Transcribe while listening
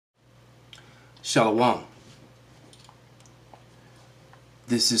Shalom.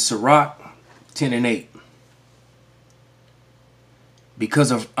 This is Sirach 10 and 8. Because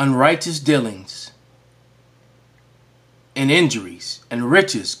of unrighteous dealings and injuries and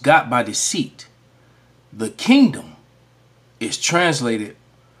riches got by deceit, the kingdom is translated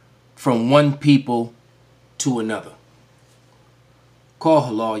from one people to another. Call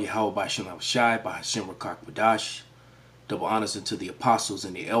halal Yahweh by Shem Shai by Hashem Rakak Badash. Double honors unto the apostles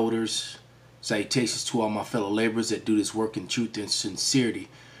and the elders. Salutations to all my fellow laborers that do this work in truth and sincerity,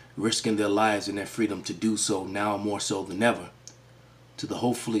 risking their lives and their freedom to do so now more so than ever. To the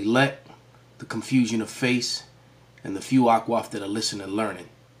hopefully elect, the confusion of face, and the few akwaf that are listening and learning.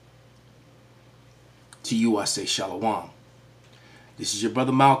 To you I say Shalom. This is your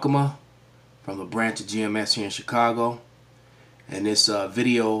brother Malcolm from the branch of GMS here in Chicago. And this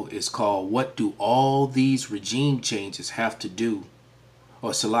video is called, What Do All These Regime Changes Have to Do?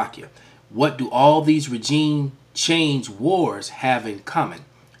 Or Salakia. What Do All These Regime Change Wars Have in Common?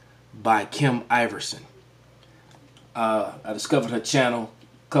 By Kim Iverson. I discovered her channel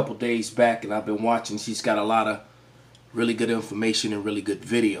a couple days back and I've been watching. She's got a lot of really good information and really good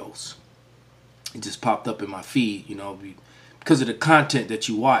videos. It just popped up in my feed, you know, because of the content that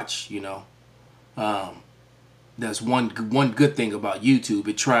you watch, you know. That's one good thing about YouTube.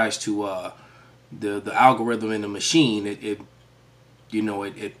 It tries to the algorithm in the machine. It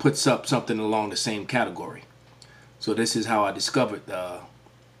puts up something along the same category. So this is how I discovered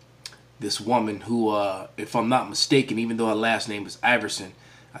this woman who, if I'm not mistaken, even though her last name is Iverson,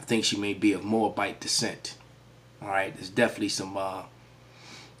 I think she may be of Moabite descent. All right, there's definitely some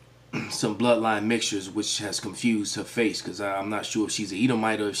bloodline mixtures which has confused her face, because I'm not sure if she's an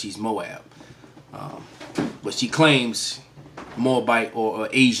Edomite or if she's Moab. But she claims Moabite or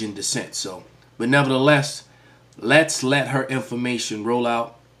Asian descent. So, but nevertheless, let's let her information roll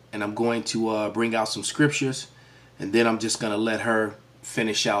out, and I'm going to bring out some scriptures, and then I'm just going to let her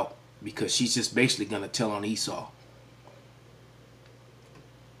finish out, because she's just basically going to tell on Esau.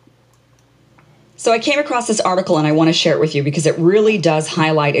 So I came across this article and I want to share it with you because it really does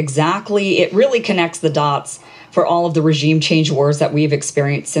highlight exactly, it really connects the dots for all of the regime change wars that we've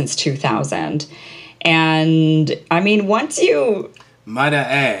experienced since 2000. And I mean, once you... Might I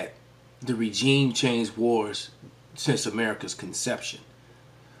add, the regime change wars since America's conception.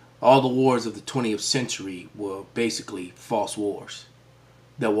 All the wars of the 20th century were basically false wars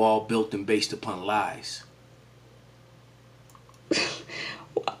that were all built and based upon lies.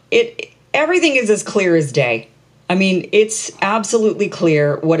 Everything is as clear as day. I mean, it's absolutely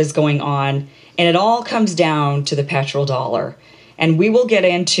clear what is going on, and it all comes down to the petrodollar. And we will get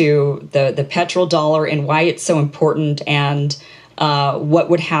into the petrodollar and why it's so important, and what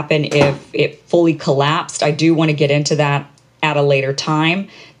would happen if it fully collapsed. I do want to get into that at a later time.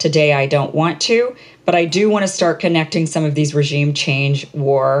 Today I don't want to, but I do want to start connecting some of these regime change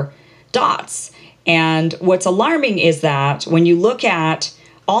war dots. And what's alarming is that when you look at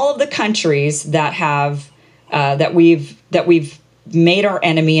all of the countries that have that we've made our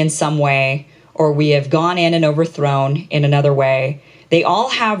enemy in some way, or we have gone in and overthrown in another way, they all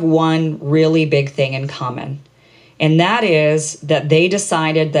have one really big thing in common. And that is that they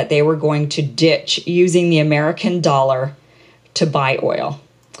decided that they were going to ditch using the American dollar to buy oil.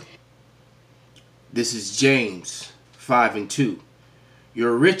 This is James 5 and 2.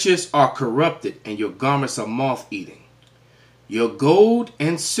 Your riches are corrupted and your garments are moth-eating. Your gold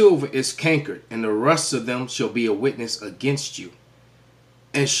and silver is cankered, and the rust of them shall be a witness against you,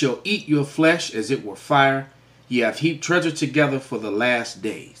 and shall eat your flesh as it were fire. Ye have heaped treasure together for the last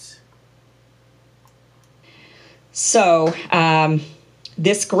days. So,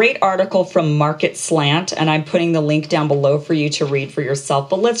 this great article from Market Slant, and I'm putting the link down below for you to read for yourself.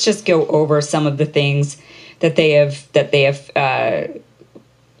 But let's just go over some of the things that they have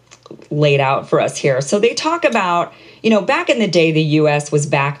laid out for us here. So they talk about, you know, back in the day, the U.S. was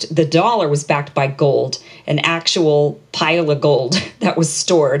backed, the dollar was backed by gold, an actual pile of gold that was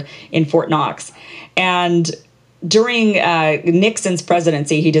stored in Fort Knox. And during Nixon's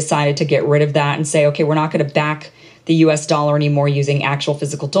presidency, he decided to get rid of that and say, okay, we're not going to back the U.S. dollar anymore using actual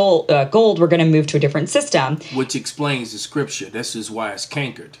physical gold. We're going to move to a different system. Which explains the scripture. This is why it's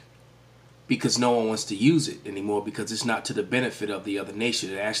cankered. Because no one wants to use it anymore, because it's not to the benefit of the other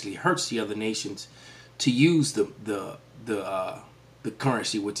nation. It actually hurts the other nations to use the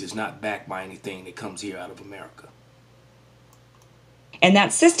currency, which is not backed by anything that comes here out of America. And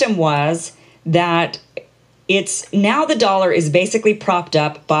that system was that it's now the dollar is basically propped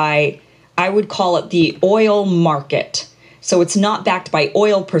up by, I would call it the oil market. So it's not backed by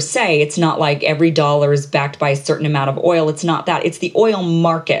oil per se. It's not like every dollar is backed by a certain amount of oil. It's not that. It's the oil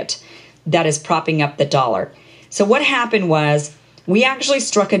market that is propping up the dollar. So what happened was we actually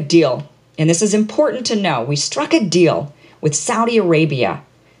struck a deal, and this is important to know. We struck a deal with Saudi Arabia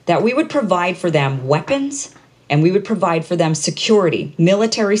that we would provide for them weapons and we would provide for them security,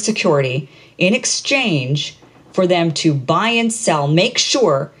 military security, in exchange for them to buy and sell, make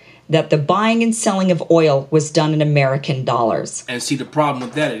sure that the buying and selling of oil was done in American dollars. And see, the problem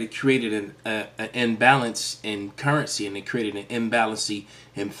with that, it created an imbalance in currency, and it created an imbalance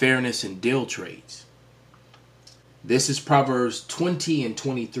in fairness in deal trades. This is Proverbs 20 and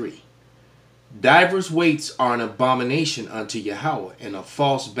 23. Divers weights are an abomination unto Yahweh, and a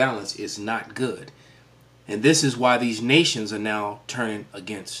false balance is not good. And this is why these nations are now turning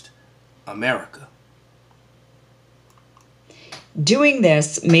against America. Doing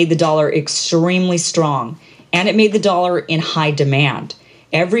this made the dollar extremely strong, and it made the dollar in high demand.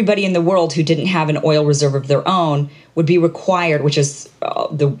 Everybody in the world who didn't have an oil reserve of their own would be required, which is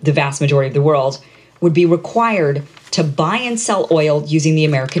the vast majority of the world, would be required to buy and sell oil using the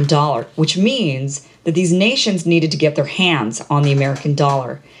American dollar, which means that these nations needed to get their hands on the American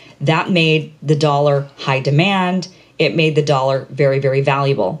dollar. That made the dollar high demand. It made the dollar very, very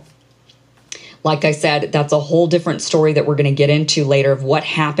valuable. Like I said, that's a whole different story that we're going to get into later of what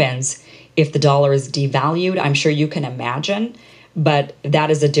happens if the dollar is devalued. I'm sure you can imagine, but that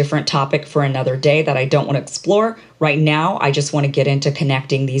is a different topic for another day that I don't want to explore. Right now, I just want to get into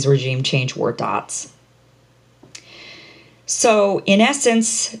connecting these regime change war dots. So, in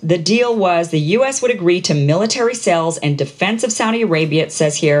essence, the deal was the U.S. would agree to military sales and defense of Saudi Arabia, it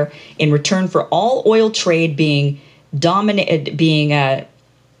says here, in return for all oil trade being done in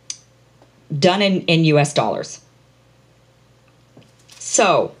U.S. dollars.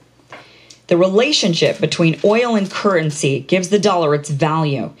 So, the relationship between oil and currency gives the dollar its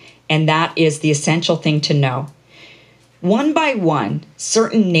value, and that is the essential thing to know. One by one,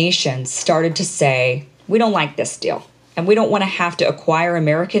 certain nations started to say, we don't like this deal, and we don't want to have to acquire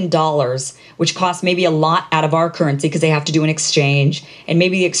American dollars, which cost maybe a lot out of our currency because they have to do an exchange, and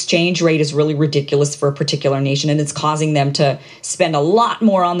maybe the exchange rate is really ridiculous for a particular nation, and it's causing them to spend a lot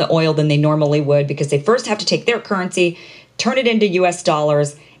more on the oil than they normally would because they first have to take their currency, turn it into U.S.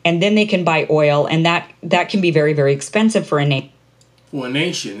 dollars, and then they can buy oil, and that can be very, very expensive for a nation. For a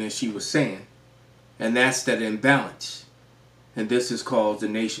nation, as she was saying, and that's that imbalance. And this has caused the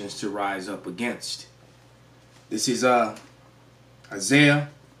nations to rise up against. This is Isaiah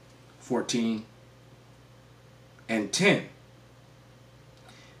 14 and 10.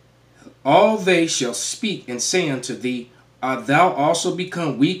 All they shall speak and say unto thee, art thou also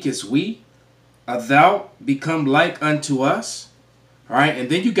become weak as we? Art thou become like unto us? All right, and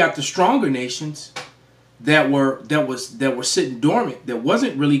then you got the stronger nations that were sitting dormant, that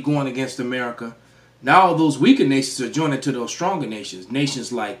wasn't really going against America. Now those weaker nations are joining to those stronger nations.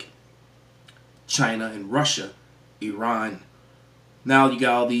 Nations like China and Russia, Iran. Now you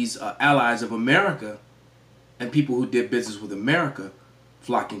got all these allies of America and people who did business with America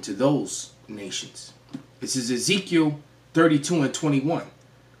flocking to those nations. This is Ezekiel 32 and 21.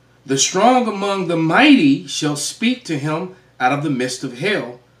 The strong among the mighty shall speak to him out of the midst of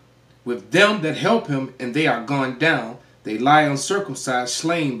hell, with them that help him, and they are gone down. They lie uncircumcised,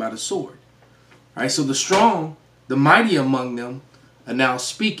 slain by the sword. All right, so the strong, the mighty among them are now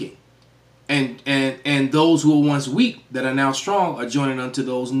speaking. And those who were once weak that are now strong are joining unto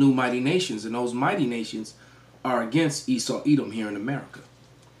those new mighty nations. And those mighty nations are against Esau, Edom here in America.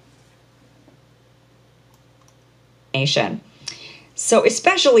 Nation. So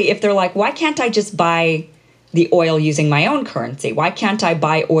especially if they're like, why can't I just buy the oil using my own currency? Why can't I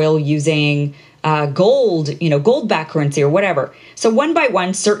buy oil using gold, gold-backed currency or whatever? So one by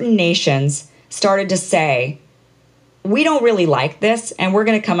one, certain nations started to say, we don't really like this, and we're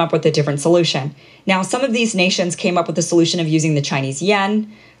going to come up with a different solution. Now, some of these nations came up with the solution of using the Chinese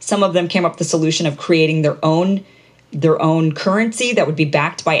yen. Some of them came up with the solution of creating their own currency that would be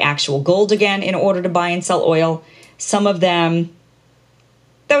backed by actual gold again in order to buy and sell oil. Some of them,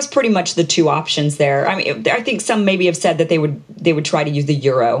 that was pretty much the two options there. I mean, I think some maybe have said that they would try to use the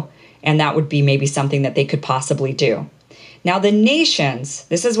euro, and that would be maybe something that they could possibly do. Now, the nations,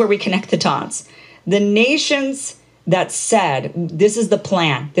 this is where we connect the dots. The nations that said, this is the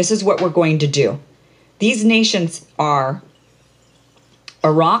plan, this is what we're going to do. These nations are,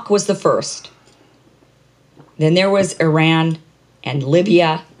 Iraq was the first. Then there was Iran and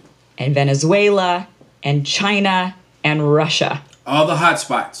Libya and Venezuela and China and Russia. All the hot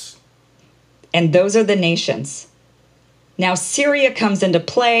spots. And those are the nations. Now Syria comes into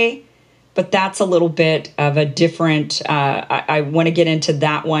play, but that's a little bit of a different, I want to get into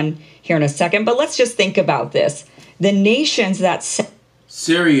that one here in a second, but let's just think about this. The nations that...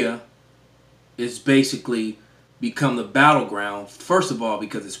 Syria is basically become the battleground, first of all,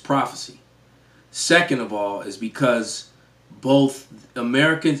 because it's prophecy. Second of all, is because both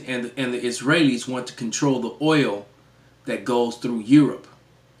Americans and the Israelis want to control the oil that goes through Europe.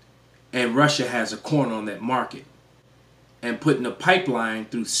 And Russia has a corner on that market. And putting a pipeline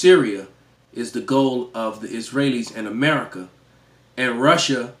through Syria is the goal of the Israelis and America. And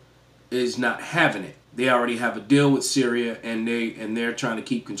Russia is not having it. They already have a deal with Syria, and they're trying to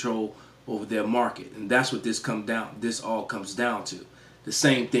keep control over their market. And that's what this all comes down to. The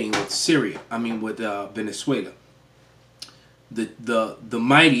same thing with with Venezuela. The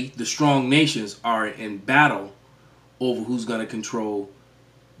mighty, the strong nations are in battle over who's going to control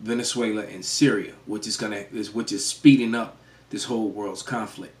Venezuela and Syria, which is speeding up this whole world's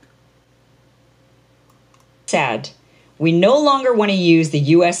conflict. Sad. We no longer want to use the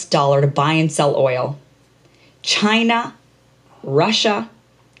US dollar to buy and sell oil. China, Russia,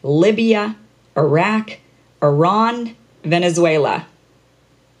 Libya, Iraq, Iran, Venezuela.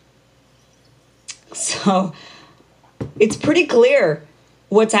 So it's pretty clear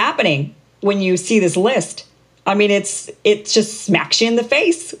what's happening when you see this list. I mean, it just smacks you in the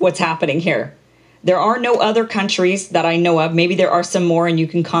face what's happening here. There are no other countries that I know of. Maybe there are some more, and you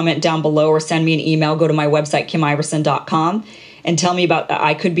can comment down below or send me an email. Go to my website, KimIverson.com, and tell me about,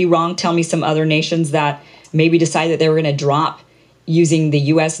 I could be wrong, tell me some other nations that maybe decide that they were going to drop using the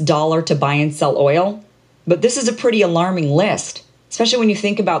US dollar to buy and sell oil. But this is a pretty alarming list, especially when you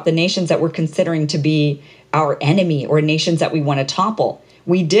think about the nations that we're considering to be our enemy or nations that we want to topple.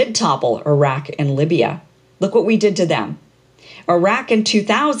 We did topple Iraq and Libya. Look what we did to them. Iraq in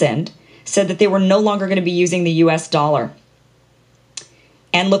 2000 said that they were no longer going to be using the US dollar.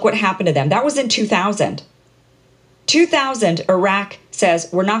 And look what happened to them. That was in 2000. 2000, Iraq says,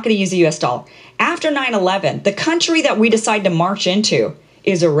 we're not going to use the US dollar. After 9/11, the country that we decide to march into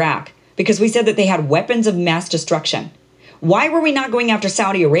is Iraq, because we said that they had weapons of mass destruction. Why were we not going after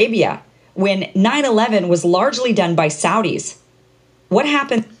Saudi Arabia when 9/11 was largely done by Saudis? What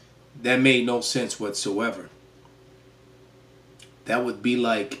happened? That made no sense whatsoever. That would be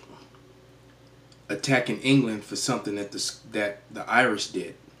like attacking England for something that the Irish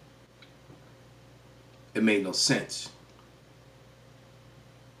did. It made no sense.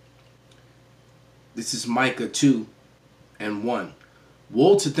 This is Micah 2:1.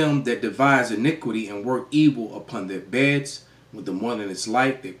 Woe to them that devise iniquity and work evil upon their beds. With the morning is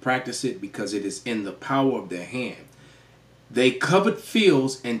light, they practice it because it is in the power of their hand. They covet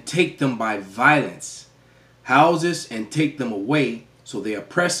fields and take them by violence, houses and take them away. So they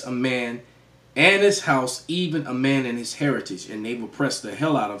oppress a man and his house, even a man and his heritage. And they've oppressed the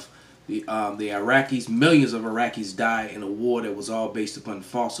hell out of the Iraqis. Millions of Iraqis died in a war that was all based upon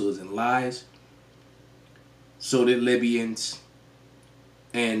falsehoods and lies. So did Libyans.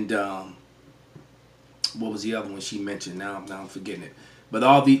 And what was the other one she mentioned? Now I'm forgetting it. But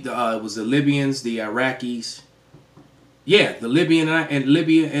it was the Libyans, the Iraqis. Yeah, the Libya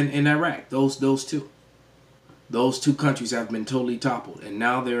and Iraq. Those two. Those two countries have been totally toppled, and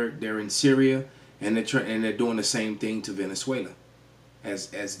now they're in Syria, and they're doing the same thing to Venezuela, as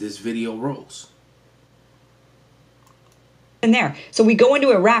this video rolls. In there, so we go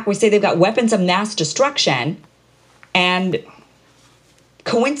into Iraq. We say they've got weapons of mass destruction, and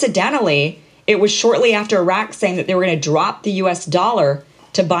coincidentally, it was shortly after Iraq saying that they were going to drop the US dollar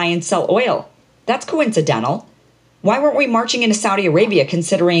to buy and sell oil. That's coincidental. Why weren't we marching into Saudi Arabia,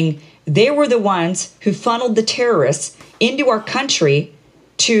 considering they were the ones who funneled the terrorists into our country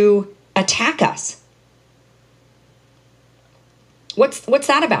to attack us? What's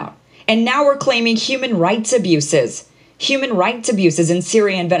that about? And now we're claiming human rights abuses in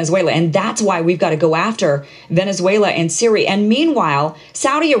Syria and Venezuela. And that's why we've got to go after Venezuela and Syria. And meanwhile,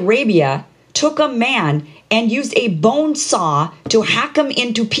 Saudi Arabia took a man and used a bone saw to hack him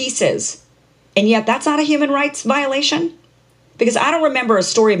into pieces. And yet that's not a human rights violation? Because I don't remember a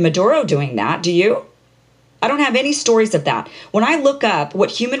story of Maduro doing that. Do you? I don't have any stories of that. When I look up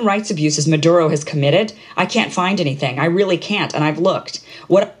what human rights abuses Maduro has committed, I can't find anything. I really can't. And I've looked.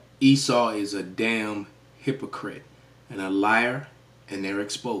 Esau is a damn hypocrite and a liar, and they're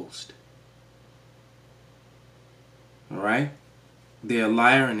exposed. All right? They're a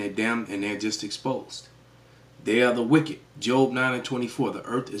liar and they're just exposed. They are the wicked. Job 9:24. The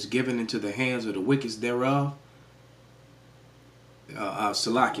earth is given into the hands of the wicked thereof.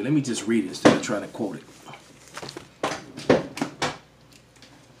 Salaki, let me just read it instead of trying to quote it.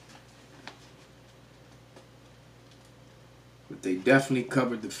 But they definitely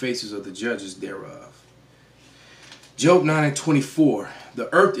covered the faces of the judges thereof. Job 9:24.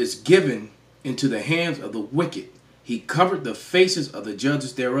 The earth is given into the hands of the wicked. He covered the faces of the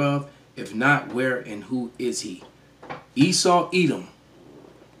judges thereof, If not, where and who is he? Esau, Edom,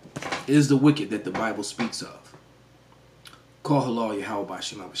 is the wicked that the Bible speaks of. Call halal Yahweh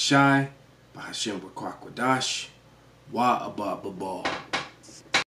B'Shem Abishai, B'Hashem B'Kwak Wadash, Wa Abba Babal.